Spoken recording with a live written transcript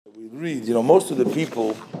we read, most of the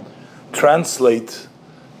people translate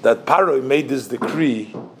that Paro made this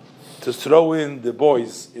decree to throw in the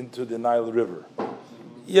boys into the Nile River.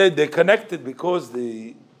 Yeah, they connected because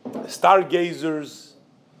the stargazers,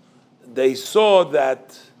 they saw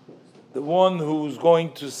that the one who's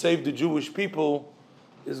going to save the Jewish people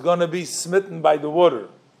is going to be smitten by the water.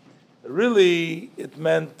 Really, it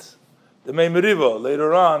meant the Meimeriva.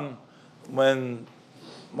 Later on, when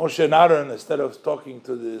Moshe and Aaron, instead of talking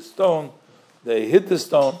to the stone, they hit the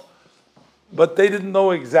stone, but they didn't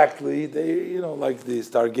know exactly. They, like the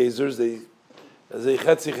stargazers, they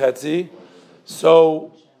chetzi.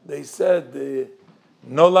 So they said, the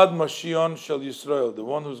Nolad Mashiach shel Yisrael, the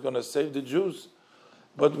one who's going to save the Jews,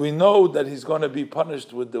 but we know that he's going to be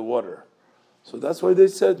punished with the water. So that's why they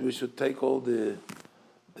said we should take all the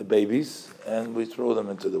babies and we throw them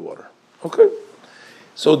into the water. Okay.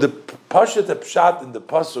 So the Pashat Pshat in the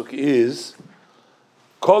Pasuk is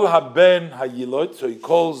Kol haben hayilot. So he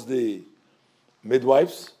calls the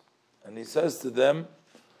midwives and he says to them,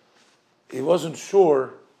 he wasn't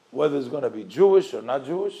sure whether it's going to be Jewish or not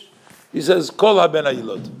Jewish. He says, Kol haben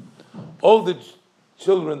hayilot. All the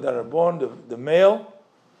children that are born, the male,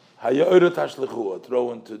 hayoirot hashlichua,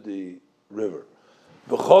 throw into the river.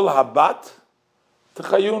 V'chol habat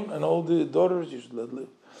techayun, and all the daughters you should let live.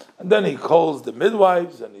 And then he calls the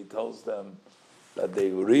midwives and he tells them that they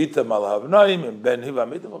urita malhavnaim and ben hiva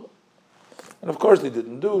mitzvah. And of course they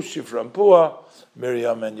didn't do Shifra and Pua,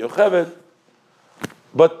 Miriam and Yocheved.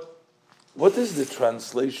 But what is the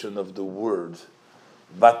translation of the word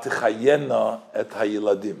Vatchayena et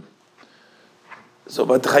hayiladim? So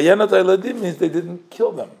Vatchayena et hayiladim means they didn't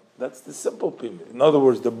kill them. That's the simple thing. In other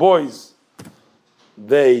words, the boys, what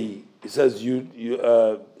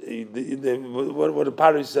the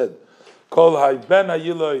Pari said, Kol hay ben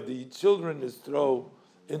hayiloi, the children is thrown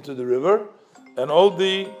into the river, and all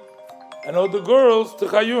the girls to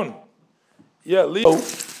chayun. Yeah,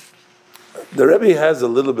 the Rebbe has a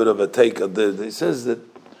little bit of a take of this. He says that,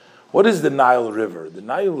 what is the Nile River? The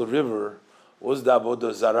Nile River was the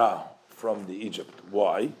Avodah Zarah from the Egypt.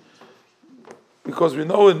 Why? Because we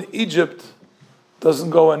know in Egypt doesn't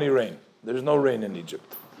go any rain. There's no rain in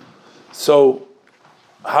Egypt. So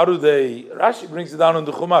how do they? Rashi brings it down in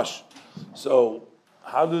the Chumash. So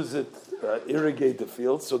how does it irrigate the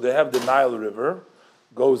fields? So they have the Nile River,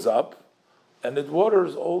 goes up, and it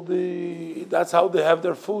waters all the. That's how they have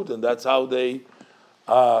their food, and that's how they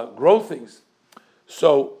grow things.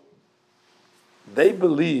 So they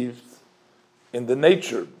believed in the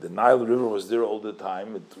nature. The Nile River was there all the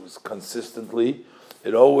time. It was consistently.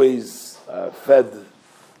 It always fed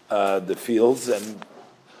the fields, and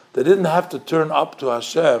they didn't have to turn up to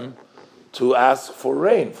Hashem to ask for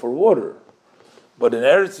rain, for water. But in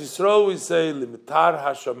Eretz Yisrael we say, Limitar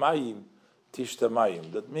Hashamayim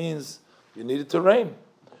Tishtamayim. That means you need it to rain.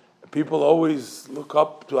 People always look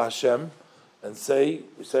up to Hashem and say,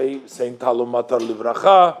 Saint Matar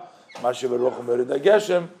Livracha, Mashiach Merid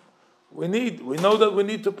Geshem. We know that we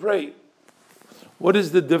need to pray. What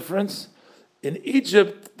is the difference? In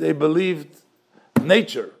Egypt, they believed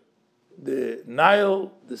nature. The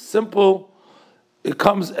Nile, the simple,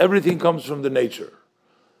 everything comes from the nature.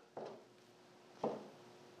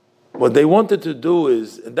 What they wanted to do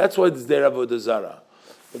is, and that's why it's their Avodah Zarah.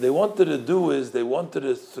 What they wanted to do is, they wanted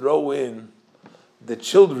to throw in the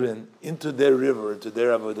children into their river, into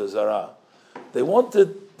their Avodah Zarah. They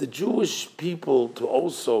wanted the Jewish people to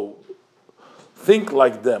also think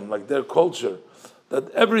like them, like their culture,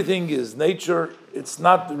 that everything is nature. It's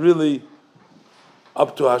not really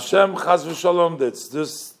up to Hashem, Chaz v'Shalom. That's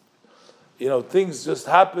just, things just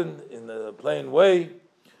happen in a plain way.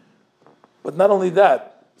 But not only that.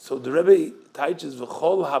 So the Rebbe teaches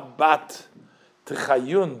v'chol habat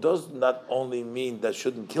techayun does not only mean that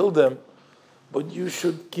shouldn't kill them, but you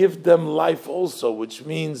should give them life also, which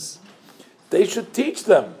means they should teach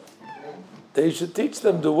them. They should teach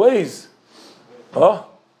them the ways. Oh,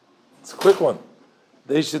 it's a quick one.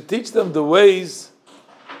 They should teach them the ways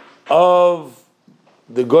of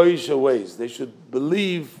the Goyish ways. They should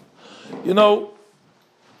believe,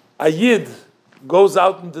 a Yid goes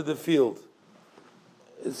out into the field.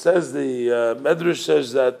 It says, the Medrash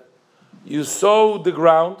says that you sow the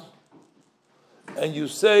ground and you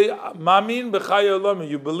say, Mamin b'chai olam,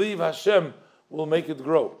 you believe Hashem will make it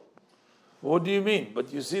grow. What do you mean?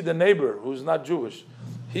 But you see the neighbor who's not Jewish.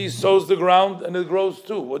 He sows the ground and it grows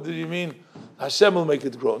too. What do you mean? Hashem will make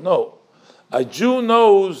it grow. No. A Jew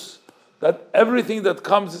knows that everything that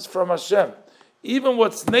comes is from Hashem. Even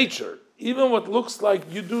what's nature, even what looks like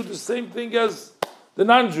you do the same thing as the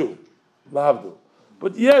non-Jew.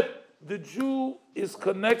 But yet, the Jew is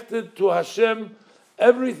connected to Hashem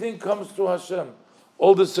Everything comes through Hashem.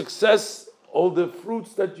 All the success, all the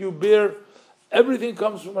fruits that you bear, everything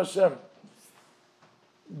comes from Hashem.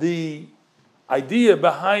 The idea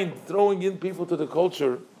behind throwing in people to the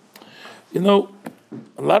culture, a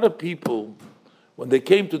lot of people, when they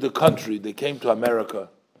came to the country, they came to America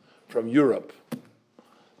from Europe,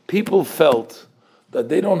 people felt that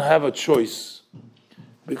they don't have a choice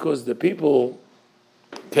because the people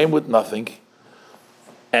came with nothing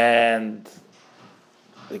and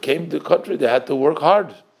they came to the country, they had to work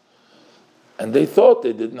hard. And they thought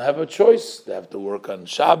they didn't have a choice. They have to work on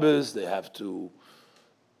Shabbos, they have to,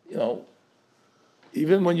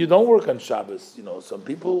 even when you don't work on Shabbos, some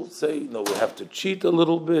people say, we have to cheat a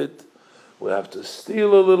little bit, we have to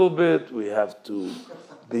steal a little bit, we have to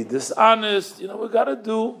be dishonest, we got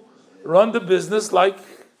to run the business like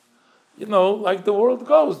the world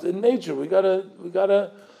goes in nature. We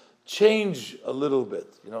gotta change a little bit.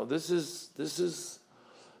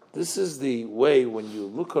 This is the way when you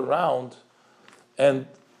look around, and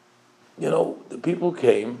the people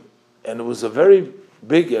came, and it was a very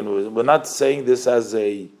big, and we're not saying this as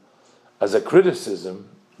a criticism.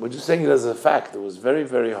 We're just saying it as a fact. It was very,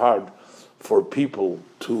 very hard for people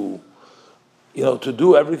to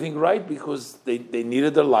do everything right because they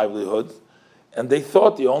needed their livelihood, and they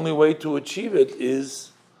thought the only way to achieve it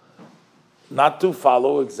is not to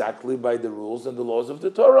follow exactly by the rules and the laws of the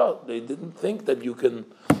Torah. They didn't think that you can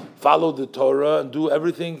follow the Torah and do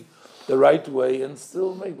everything the right way and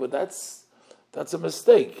still make, but that's a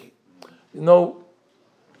mistake. The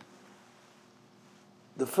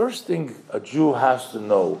first thing a Jew has to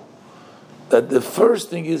know, that the first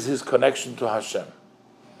thing is his connection to Hashem.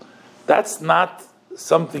 That's not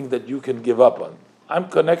something that you can give up on. I'm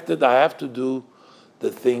connected, I have to do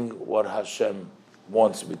the thing what Hashem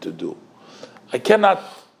wants me to do. I cannot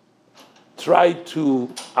try to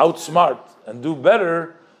outsmart and do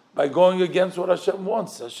better by going against what Hashem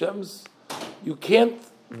wants. You can't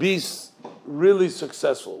be really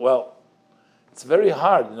successful. Well, it's very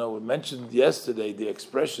hard. We mentioned yesterday the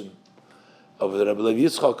expression of the Rabbi Levi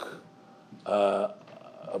Yitzchok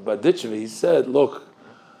Badichim. He said, look,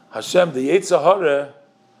 Hashem, the Yetzer Hara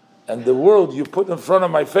and the world you put in front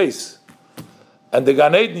of my face, and the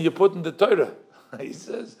Gan Eden you put in the Torah. He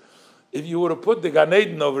says, if you would have put the Gan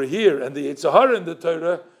Eden over here and the Yetzer Hara in the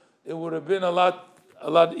Torah, it would have been a lot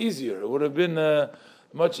easier. It would have been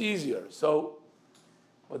much easier.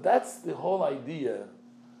 But that's the whole idea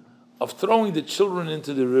of throwing the children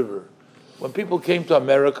into the river. When people came to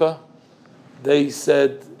America, they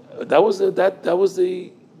said that was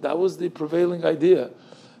the prevailing idea.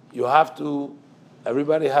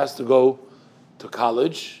 Everybody has to go to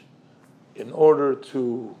college in order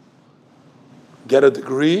to get a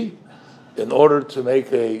degree, in order to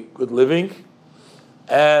make a good living,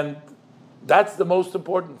 and that's the most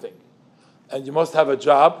important thing. And you must have a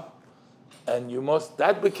job, and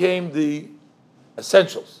that became the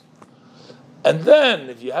essentials. And then,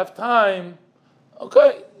 if you have time,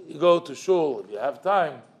 okay, you go to shul. If you have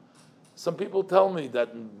time, some people tell me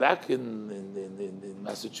that back in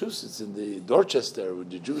Massachusetts, in the Dorchester, where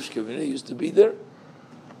the Jewish community used to be there,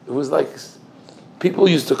 it was like people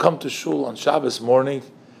used to come to shul on Shabbos morning,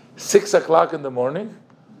 6 o'clock in the morning,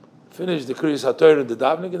 finish the Kriyas HaTorah and the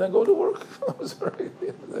davening, and then go to work.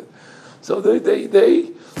 So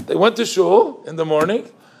they went to shul in the morning,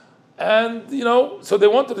 and so they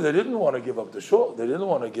didn't want to give up the shul. They didn't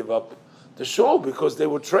want to give up the shul because they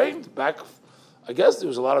were trained back. I guess there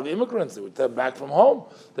was a lot of immigrants that were back from home.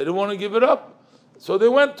 They didn't want to give it up. So they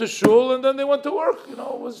went to shul and then they went to work. It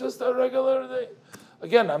was just a regular thing.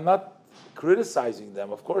 Again, I'm not criticizing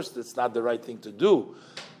them. Of course, it's not the right thing to do.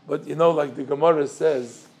 But, like the Gemara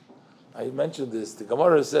says, I mentioned this, the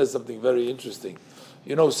Gemara says something very interesting.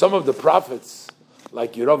 Some of the prophets,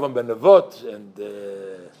 like Yerovam ben Nevat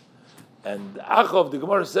and Achav, the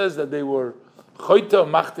Gemara says that they were choyta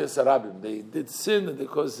machte sarabim. They did sin and they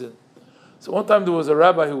caused sin. So one time there was a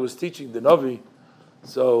rabbi who was teaching the Navi,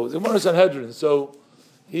 so the Gemara Sanhedrin. So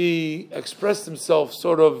he expressed himself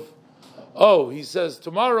sort of, he says,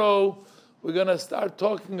 tomorrow we're going to start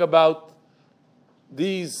talking about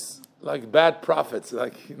these like bad prophets,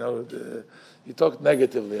 he talked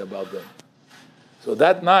negatively about them. So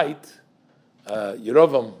that night,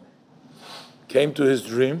 Yerovam came to his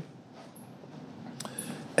dream,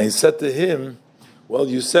 and he said to him, well,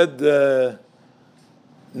 you said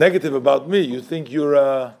negative about me. You think you're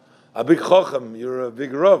a big chacham, you're a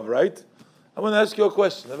big rav, right? I want to ask you a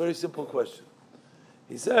question, a very simple question.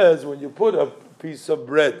 He says, when you put a piece of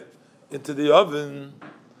bread into the oven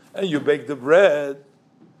and you bake the bread,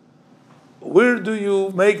 where do you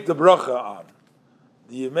make the bracha on?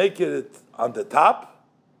 Do you make it on the top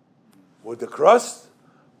with the crust,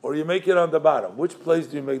 or you make it on the bottom? Which place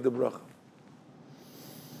do you make the bracha?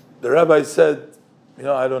 The rabbi said,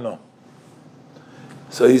 I don't know.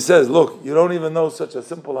 So he says, look, you don't even know such a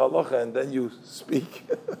simple halacha, and then you speak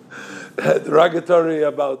derogatory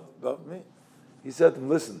about me. He said to him,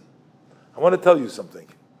 listen, I want to tell you something.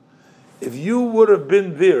 If you would have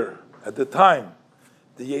been there at the time,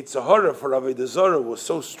 the Yetzer Hara for Avodah Zarah was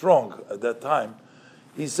so strong at that time,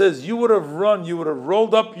 he says, you would have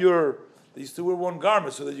rolled up they used to wear one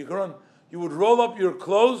garment so that you could run, you would roll up your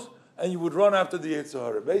clothes and you would run after the Yetzer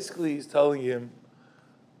Hara. Basically, he's telling him,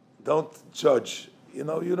 don't judge. You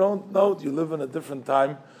don't know, you live in a different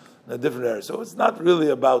time, in a different era. So it's not really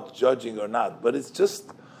about judging or not, but it's just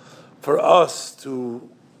for us to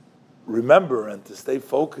remember and to stay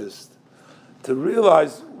focused, to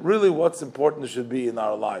realize really what's important should be in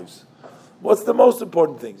our lives. What's the most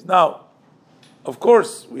important things? Now, of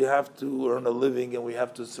course, we have to earn a living and we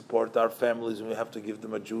have to support our families and we have to give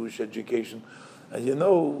them a Jewish education. And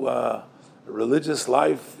religious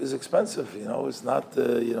life is expensive. It's not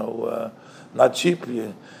not cheap.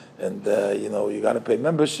 You got to pay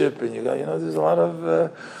membership, and there's a lot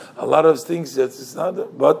of things that it's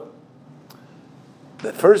not. But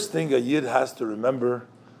the first thing a yid has to remember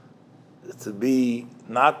is to be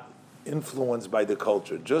not influenced by the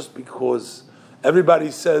culture. Just because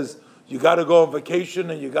everybody says you got to go on vacation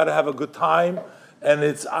and you got to have a good time, and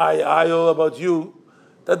it's I all about you,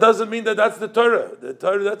 that doesn't mean that that's the Torah. The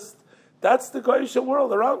Torah that's the Goyish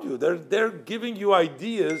world around you. They're giving you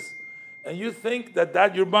ideas, and you think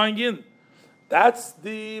that you're buying in. That's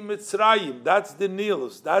the Mitzrayim. That's the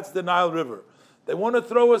Nilus. That's the Nile River. They want to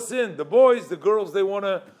throw us in. The boys, the girls, they want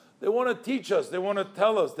to teach us. They want to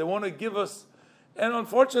tell us. They want to give us. And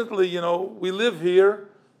unfortunately, we live here,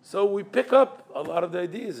 so we pick up a lot of the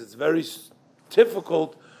ideas. It's very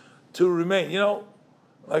difficult to remain.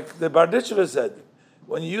 Like the Barditcheva said,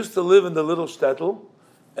 when you used to live in the little shtetl,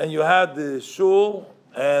 and you had the shul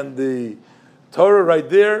and the Torah right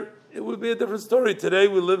there, it would be a different story. Today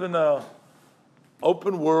we live in an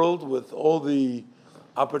open world with all the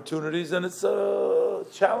opportunities, and it's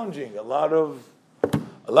challenging, a lot of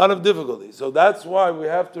difficulty. So that's why we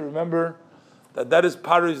have to remember that is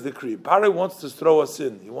Paro's decree. Paro wants to throw us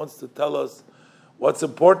in. He wants to tell us what's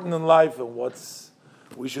important in life and what's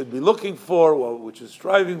we should be looking for, what we should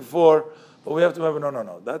striving for. But we have to remember,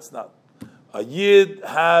 no, that's not. A Yid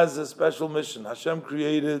has a special mission. Hashem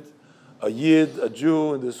created a Yid, a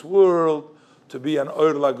Jew in this world, to be an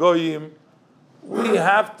Or LaGoyim. We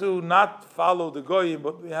have to not follow the Goyim,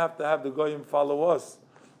 but we have to have the Goyim follow us.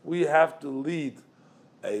 We have to lead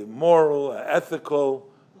a moral, an ethical,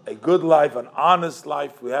 a good life, an honest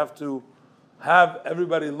life. We have to have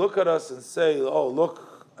everybody look at us and say, oh,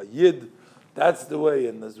 look, a Yid, that's the way.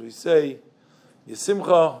 And as we say,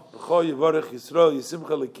 Yisimcha, B'cho Yivarech Yisrael,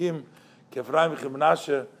 Yisimcha Lekim, Kefraim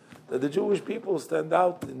Chimnashe, that the Jewish people stand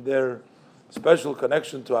out in their special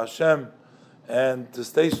connection to Hashem, and to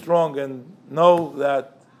stay strong and know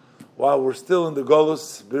that while we're still in the Golus,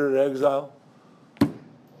 spirit exile,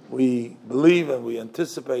 we believe and we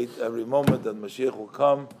anticipate every moment that Mashiach will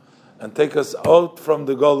come and take us out from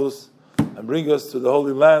the Golus and bring us to the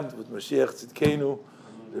Holy Land with Mashiach Tzidkenu,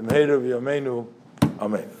 B'mheira v'yameinu.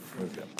 Amen. Okay.